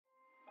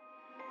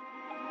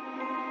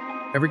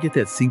Ever get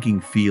that sinking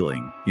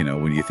feeling,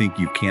 when you think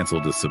you've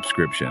canceled a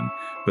subscription,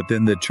 but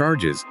then the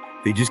charges,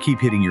 they just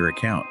keep hitting your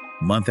account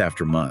month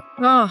after month?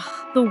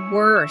 Oh, the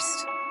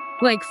worst.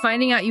 Like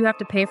finding out you have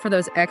to pay for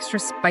those extra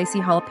spicy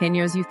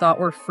jalapenos you thought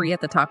were free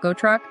at the taco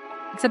truck,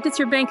 except it's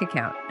your bank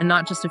account and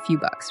not just a few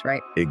bucks,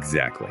 right?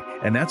 Exactly.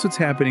 And that's what's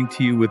happening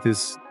to you with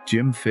this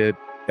GymFit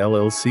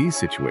LLC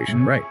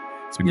situation, right?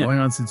 It's been going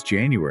on since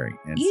January.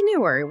 And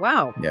January,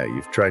 wow. Yeah,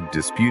 you've tried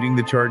disputing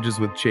the charges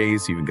with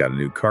Chase, even got a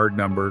new card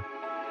number.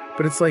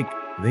 But it's like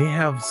they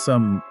have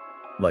some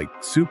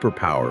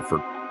superpower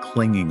for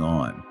clinging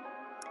on.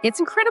 It's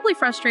incredibly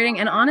frustrating,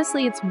 and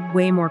honestly, it's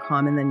way more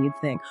common than you'd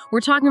think.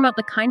 We're talking about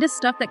the kind of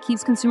stuff that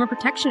keeps consumer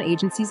protection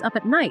agencies up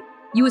at night.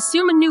 You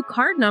assume a new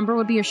card number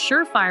would be a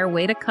surefire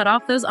way to cut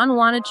off those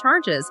unwanted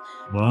charges.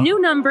 Well,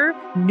 new number,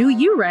 new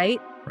you,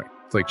 right? Right.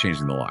 It's like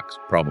changing the locks.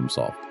 Problem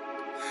solved.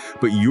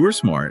 But you were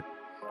smart.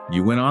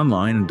 You went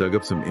online and dug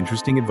up some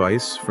interesting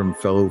advice from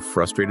fellow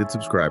frustrated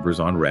subscribers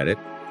on Reddit.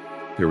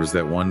 There was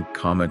that one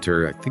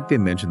commenter, I think they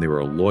mentioned they were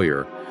a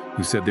lawyer,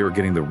 who said they were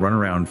getting the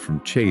runaround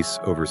from Chase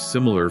over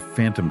similar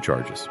phantom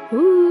charges.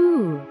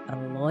 Ooh, a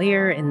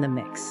lawyer in the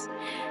mix.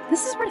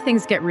 This is where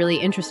things get really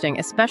interesting,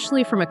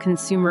 especially from a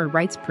consumer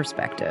rights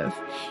perspective.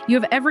 You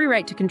have every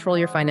right to control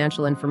your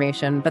financial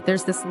information, but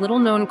there's this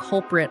little-known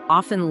culprit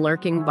often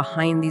lurking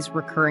behind these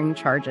recurring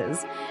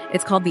charges.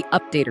 It's called the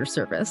updater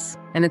service,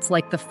 and it's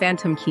like the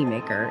phantom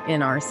keymaker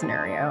in our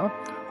scenario.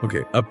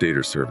 Okay,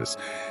 updater service.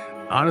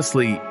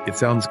 Honestly, it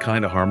sounds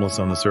kind of harmless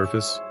on the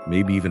surface,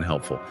 maybe even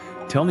helpful.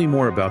 Tell me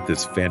more about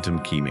this phantom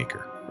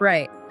keymaker.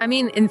 Right. I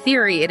mean, in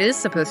theory, it is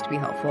supposed to be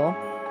helpful.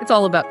 It's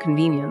all about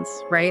convenience,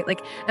 right? Like,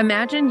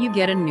 imagine you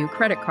get a new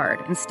credit card.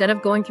 Instead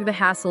of going through the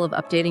hassle of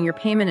updating your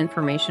payment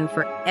information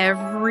for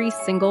every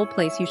single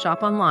place you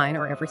shop online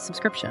or every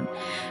subscription,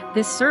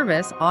 this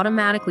service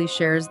automatically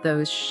shares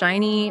those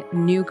shiny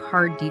new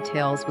card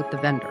details with the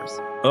vendors.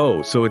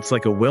 Oh, so it's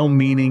like a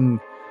well-meaning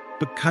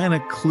but kind of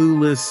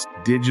clueless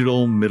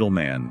digital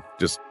middleman,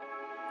 just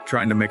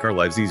trying to make our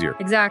lives easier.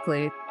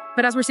 Exactly.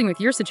 But as we're seeing with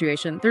your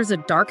situation, there's a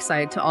dark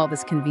side to all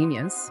this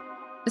convenience,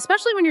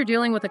 especially when you're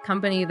dealing with a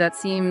company that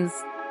seems,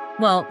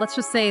 well, let's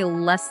just say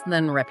less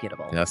than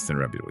reputable. Less than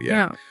reputable,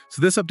 yeah.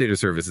 So this updater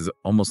service is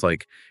almost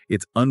like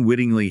it's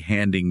unwittingly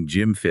handing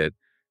GymFit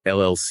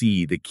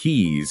LLC the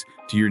keys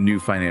to your new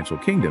financial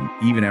kingdom,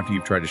 even after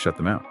you've tried to shut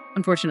them out.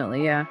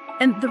 Unfortunately, yeah.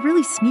 And the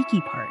really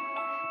sneaky part,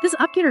 this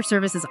updater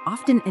service is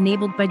often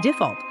enabled by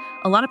default.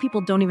 A lot of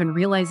people don't even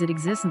realize it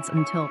exists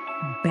until,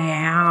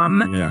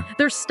 bam,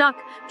 they're stuck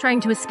trying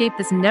to escape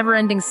this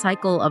never-ending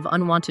cycle of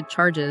unwanted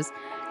charges.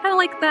 Kind of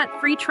like that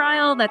free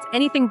trial that's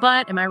anything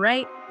but, am I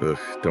right? Ugh,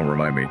 don't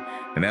remind me.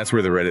 And that's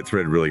where the Reddit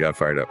thread really got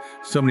fired up.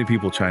 So many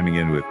people chiming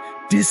in with,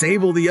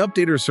 disable the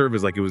updater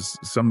service, like it was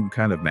some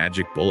kind of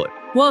magic bullet.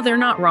 Well, they're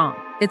not wrong.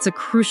 It's a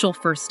crucial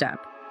first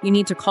step. You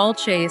need to call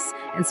Chase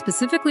and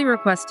specifically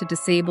request to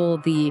disable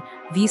the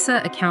Visa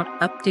account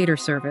updater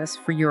service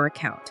for your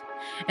account.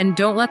 And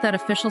don't let that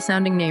official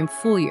sounding name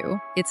fool you.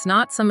 It's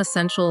not some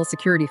essential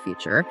security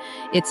feature.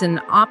 It's an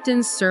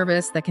opt-in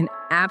service that can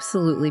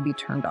absolutely be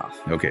turned off.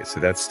 Okay, so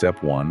that's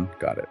step one.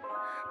 Got it.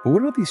 But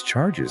what about these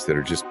charges that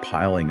are just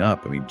piling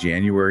up? I mean,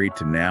 January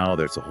to now,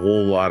 there's a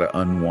whole lot of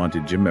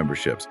unwanted gym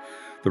memberships.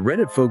 The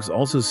Reddit folks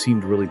also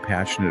seemed really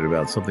passionate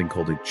about something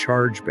called a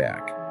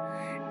chargeback.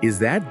 Is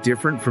that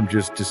different from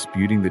just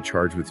disputing the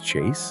charge with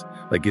Chase?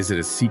 Like, is it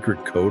a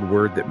secret code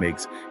word that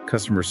makes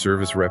customer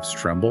service reps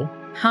tremble?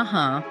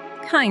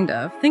 Kind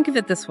of. Think of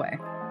it this way.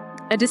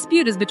 A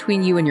dispute is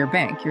between you and your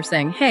bank. You're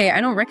saying, hey,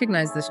 I don't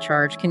recognize this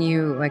charge. Can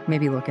you,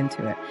 maybe look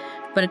into it?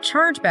 But a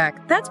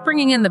chargeback, that's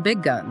bringing in the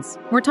big guns.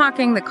 We're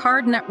talking the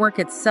card network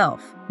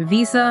itself.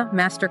 Visa,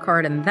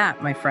 MasterCard, and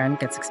that, my friend,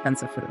 gets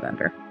expensive for the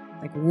vendor.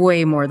 Like,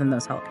 way more than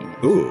those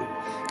jalapenos. Ooh.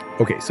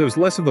 Okay, so it's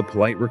less of a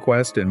polite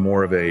request and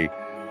more of a,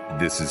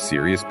 this is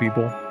serious,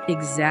 people?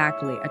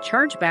 Exactly. A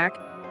chargeback,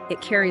 it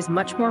carries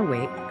much more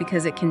weight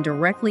because it can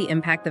directly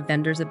impact the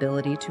vendor's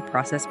ability to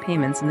process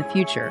payments in the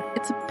future.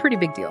 It's a pretty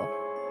big deal.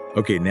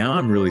 Okay, now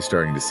I'm really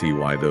starting to see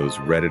why those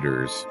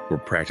Redditors were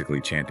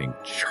practically chanting,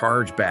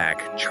 chargeback,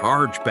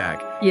 chargeback.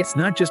 Yeah. It's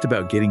not just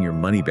about getting your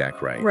money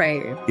back right.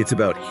 Right. It's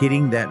about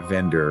hitting that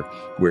vendor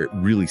where it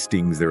really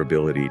stings their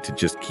ability to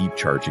just keep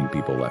charging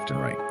people left and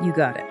right. You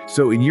got it.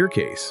 So in your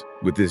case,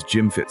 with this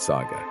GymFit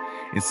saga,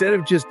 instead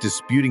of just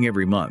disputing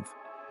every month,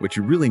 what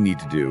you really need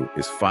to do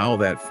is file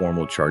that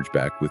formal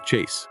chargeback with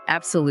Chase.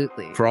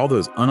 Absolutely. For all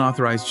those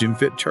unauthorized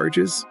GymFit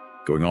charges,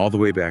 going all the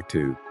way back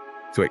to...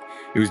 So wait,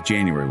 it was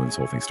January when this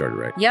whole thing started,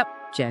 right? Yep,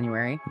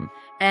 January.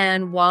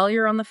 And while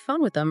you're on the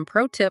phone with them,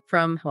 pro tip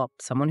from,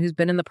 someone who's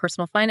been in the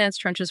personal finance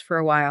trenches for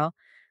a while,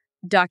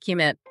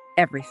 document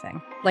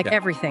everything.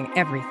 Everything.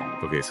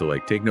 Okay, so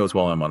take notes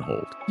while I'm on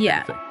hold. Yeah,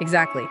 everything.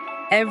 Exactly.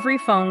 Every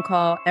phone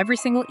call, every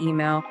single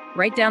email,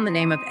 write down the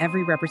name of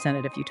every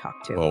representative you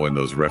talk to. Oh, and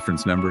those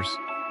reference numbers?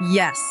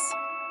 Yes.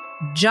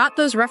 Jot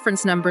those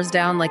reference numbers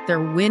down like they're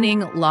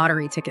winning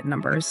lottery ticket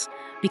numbers.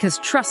 Because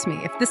trust me,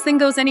 if this thing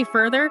goes any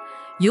further,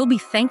 you'll be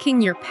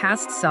thanking your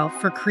past self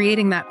for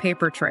creating that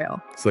paper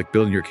trail. It's like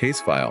building your case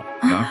file,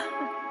 huh?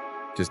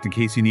 just in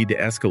case you need to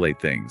escalate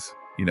things,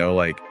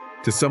 like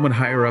to someone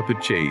higher up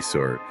at Chase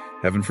or,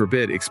 heaven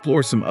forbid,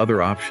 explore some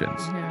other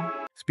options. Yeah.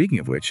 Speaking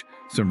of which,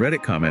 some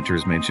Reddit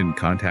commenters mentioned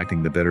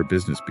contacting the Better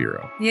Business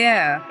Bureau.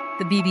 Yeah,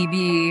 the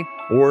BBB.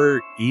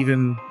 Or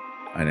even,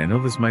 and I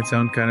know this might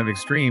sound kind of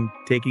extreme,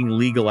 taking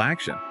legal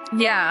action.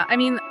 Yeah, I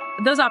mean,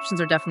 those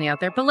options are definitely out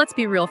there, but let's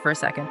be real for a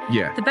second.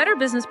 Yeah. The Better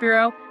Business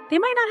Bureau, they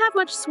might not have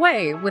much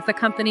sway with a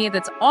company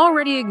that's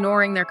already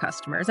ignoring their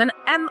customers and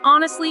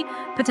honestly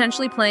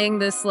potentially playing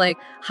this like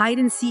hide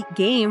and seek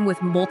game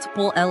with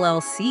multiple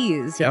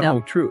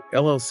LLCs. True.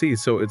 LLC.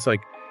 So it's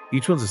like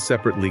each one's a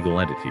separate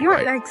legal entity. You're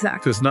right?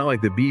 Exactly. So it's not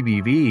like the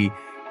BBB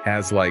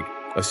has like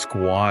a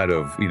squad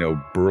of,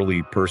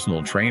 burly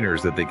personal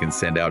trainers that they can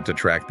send out to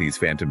track these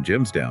phantom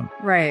gyms down.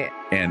 Right.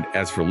 And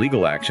as for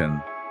legal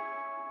action,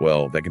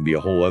 well, that can be a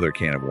whole other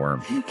can of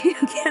worms. It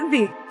can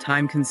be.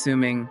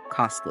 Time-consuming,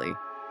 costly.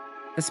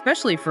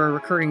 Especially for a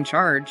recurring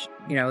charge,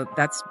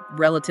 that's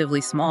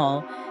relatively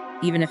small,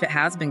 even if it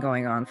has been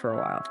going on for a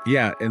while.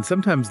 Yeah, and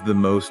sometimes the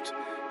most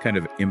kind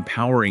of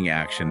empowering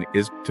action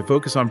is to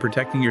focus on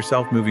protecting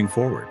yourself moving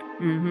forward.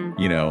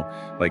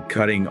 Mm-hmm. Like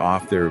cutting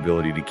off their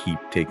ability to keep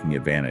taking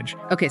advantage.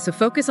 Okay, so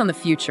focus on the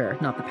future,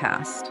 not the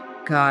past.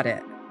 Got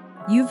it.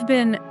 You've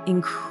been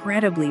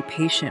incredibly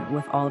patient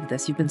with all of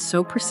this. You've been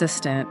so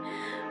persistent.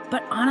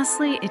 But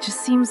honestly, it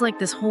just seems like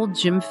this whole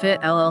GymFit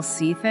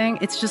LLC thing,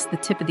 it's just the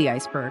tip of the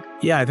iceberg.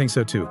 Yeah, I think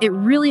so too. It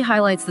really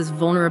highlights this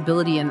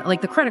vulnerability in like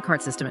the credit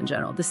card system in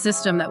general, the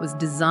system that was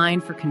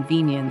designed for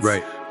convenience,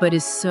 right, but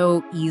is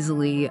so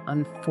easily,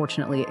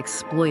 unfortunately,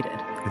 exploited.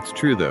 It's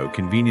true, though.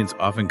 Convenience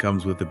often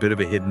comes with a bit of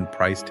a hidden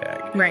price tag.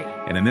 Right.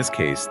 And in this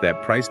case,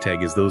 that price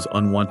tag is those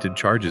unwanted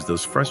charges,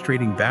 those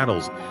frustrating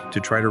battles to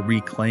try to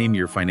reclaim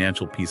your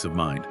financial peace of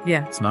mind.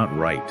 Yeah. It's not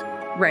right.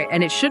 Right.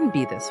 And it shouldn't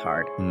be this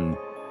hard.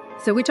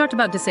 So we talked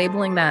about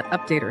disabling that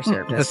updater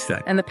service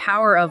and the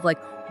power of like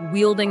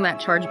wielding that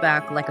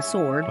chargeback like a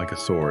sword. Like a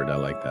sword. I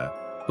like that.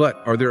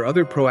 But are there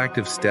other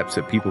proactive steps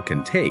that people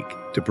can take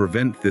to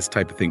prevent this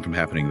type of thing from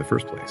happening in the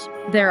first place?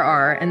 There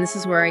are, and this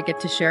is where I get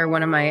to share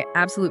one of my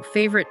absolute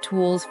favorite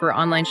tools for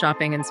online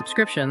shopping and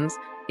subscriptions.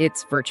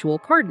 It's virtual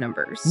card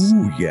numbers.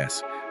 Ooh,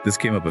 yes. This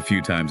came up a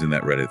few times in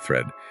that Reddit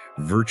thread.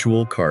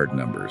 Virtual card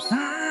numbers.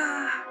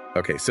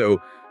 Okay,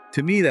 so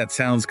to me that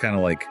sounds kind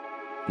of like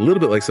a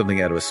little bit like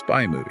something out of a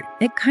spy movie.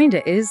 It kind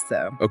of is,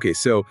 though. Okay,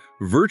 so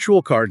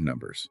virtual card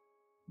numbers.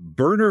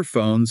 Burner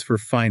phones for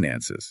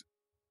finances.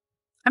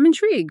 I'm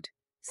intrigued.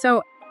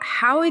 So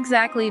how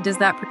exactly does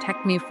that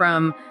protect me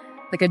from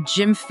like a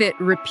GymFit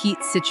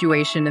repeat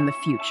situation in the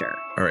future?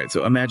 All right,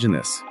 so imagine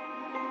this.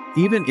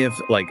 Even if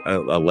like a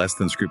less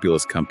than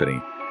scrupulous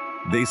company,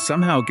 they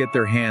somehow get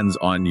their hands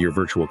on your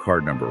virtual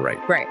card number, right?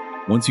 Right.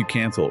 Once you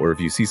cancel, or if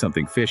you see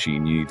something fishy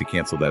and you need to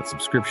cancel that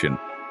subscription,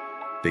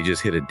 they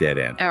just hit a dead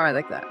end. Oh, I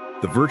like that.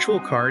 The virtual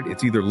card,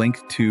 it's either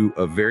linked to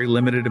a very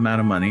limited amount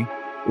of money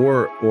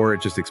or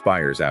it just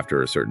expires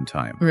after a certain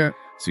time. Yeah.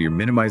 So you're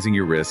minimizing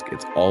your risk.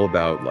 It's all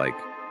about like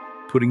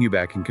putting you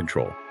back in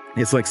control.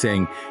 It's like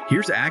saying,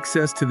 here's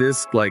access to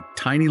this like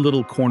tiny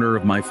little corner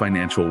of my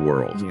financial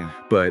world. Yeah.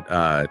 But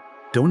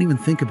don't even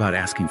think about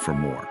asking for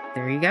more.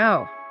 There you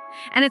go.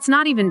 And it's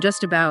not even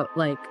just about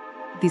like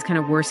these kind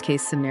of worst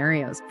case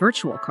scenarios.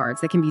 Virtual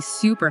cards, they can be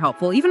super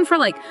helpful, even for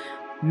like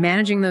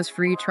managing those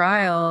free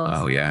trials.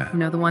 Oh, yeah.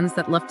 The ones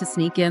that love to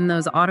sneak in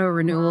those auto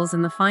renewals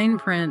and the fine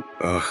print.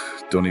 Ugh,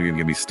 don't even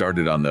get me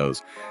started on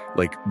those.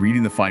 Like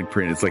reading the fine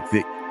print, it's like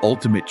the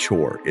ultimate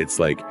chore. It's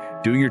like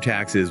doing your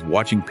taxes,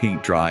 watching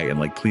paint dry, and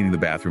like cleaning the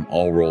bathroom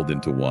all rolled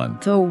into one.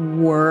 The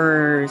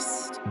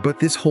worst. But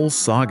this whole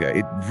saga,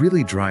 it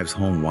really drives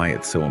home why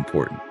it's so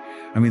important.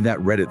 I mean, that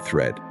Reddit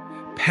thread,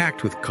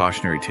 packed with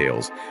cautionary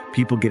tales,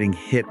 people getting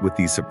hit with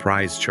these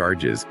surprise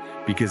charges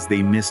because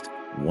they missed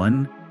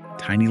one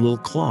tiny little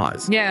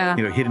clause. Yeah.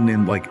 Hidden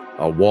in like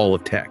a wall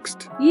of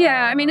text.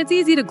 Yeah, I mean, it's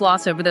easy to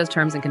gloss over those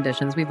terms and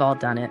conditions. We've all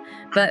done it.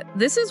 But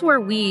this is where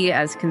we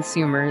as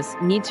consumers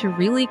need to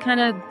really kind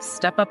of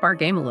step up our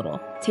game a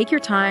little. Take your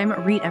time,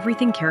 read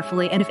everything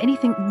carefully, and if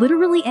anything,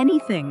 literally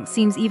anything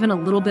seems even a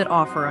little bit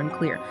off or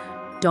unclear,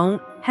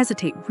 don't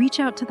hesitate.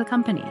 Reach out to the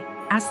company.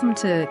 Ask them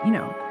to,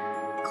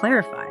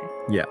 clarify.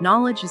 Yeah.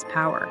 Knowledge is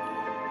power.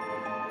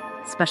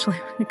 Especially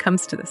when it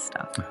comes to this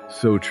stuff.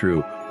 So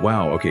true.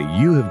 Wow. Okay.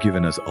 You have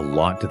given us a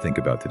lot to think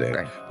about today.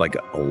 Right. Like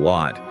a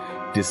lot.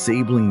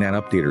 Disabling that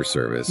updater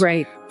service.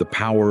 Right. The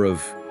power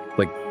of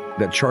like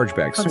that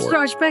chargeback sword.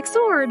 Chargeback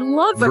sword.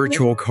 Love it.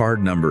 Virtual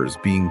card numbers,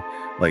 being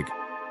like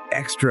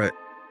extra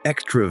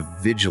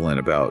vigilant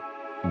about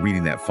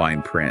reading that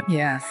fine print.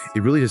 Yes.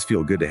 It really does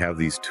feel good to have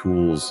these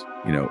tools,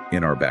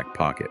 in our back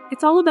pocket.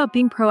 It's all about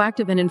being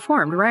proactive and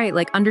informed, right?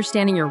 Like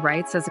understanding your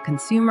rights as a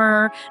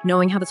consumer,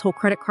 knowing how this whole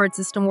credit card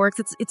system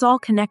works. It's all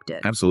connected.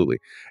 Absolutely.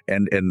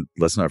 And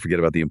let's not forget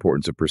about the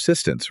importance of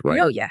persistence, right?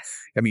 Oh,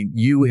 yes. I mean,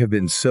 you have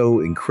been so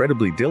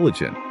incredibly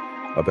diligent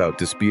about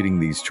disputing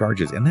these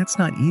charges, and that's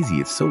not easy.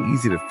 It's so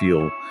easy to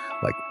feel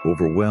like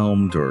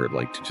overwhelmed or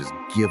like to just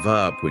give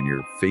up when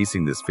you're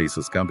facing this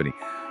faceless company,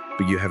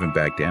 but you haven't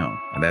backed down,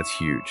 and that's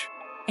huge.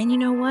 And you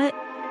know what?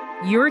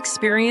 Your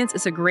experience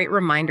is a great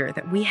reminder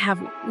that we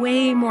have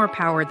way more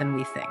power than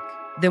we think,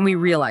 than we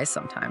realize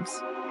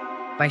sometimes.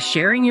 By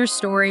sharing your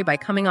story, by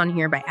coming on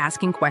here, by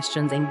asking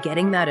questions and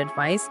getting that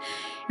advice,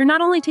 you're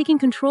not only taking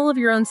control of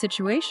your own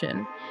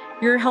situation,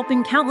 you're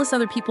helping countless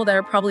other people that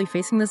are probably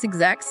facing this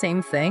exact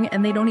same thing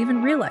and they don't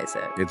even realize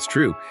it. It's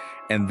true.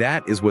 And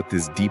that is what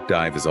this deep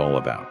dive is all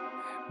about.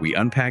 We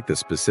unpack the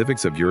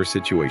specifics of your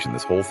situation,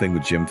 this whole thing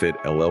with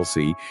GymFit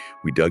LLC.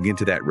 We dug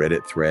into that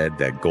Reddit thread,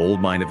 that gold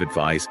mine of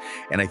advice.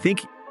 And I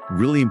think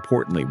really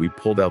importantly, we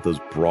pulled out those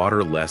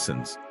broader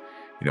lessons,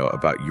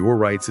 about your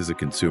rights as a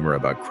consumer,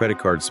 about credit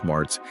card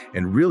smarts,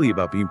 and really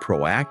about being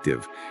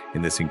proactive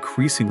in this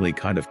increasingly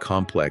kind of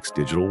complex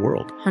digital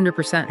world.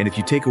 100%. And if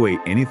you take away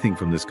anything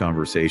from this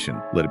conversation,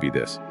 let it be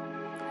this: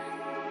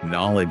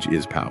 knowledge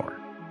is power,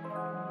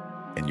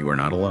 and you are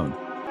not alone.